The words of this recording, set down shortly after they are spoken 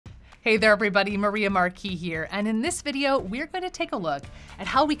Hey there everybody, Maria Marquis here, and in this video we're going to take a look at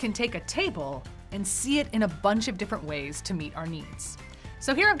how we can take a table and see it in a bunch of different ways to meet our needs.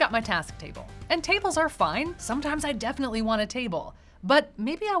 So here I've got my task table, and tables are fine. Sometimes I definitely want a table, but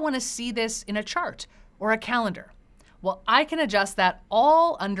maybe I want to see this in a chart or a calendar. Well, I can adjust that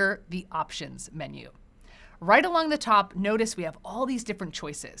all under the Options menu. Right along the top, notice we have all these different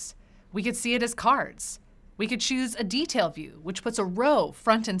choices. We could see it as cards. We could choose a detail view, which puts a row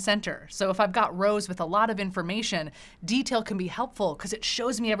front and center. So if I've got rows with a lot of information, detail can be helpful because it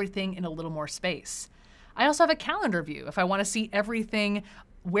shows me everything in a little more space. I also have a calendar view if I want to see everything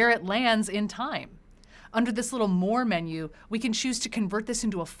where it lands in time. Under this little More menu, we can choose to convert this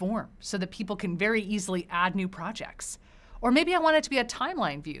into a form so that people can very easily add new projects. Or maybe I want it to be a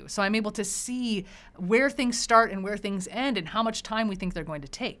timeline view, so I'm able to see where things start and where things end and how much time we think they're going to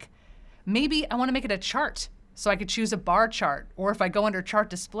take. Maybe I want to make it a chart, so I could choose a bar chart, or if I go under Chart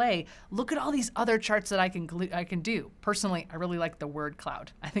Display, look at all these other charts that I can do. Personally, I really like the word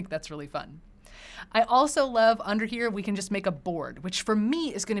cloud. I think that's really fun. I also love under here, we can just make a board, which for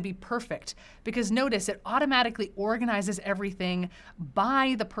me is going to be perfect because notice it automatically organizes everything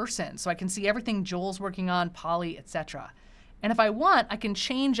by the person. So I can see everything Joel's working on, Polly, etc. And if I want, I can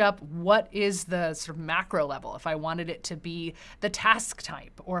change up what is the sort of macro level, if I wanted it to be the task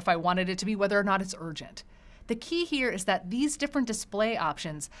type, or if I wanted it to be whether or not it's urgent. The key here is that these different display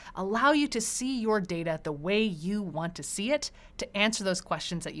options allow you to see your data the way you want to see it to answer those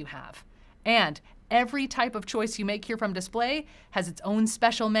questions that you have. And every type of choice you make here from display has its own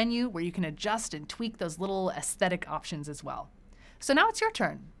special menu where you can adjust and tweak those little aesthetic options as well. So now it's your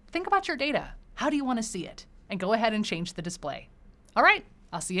turn. Think about your data. How do you want to see it? And go ahead and change the display. All right,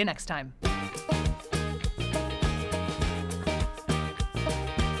 I'll see you next time.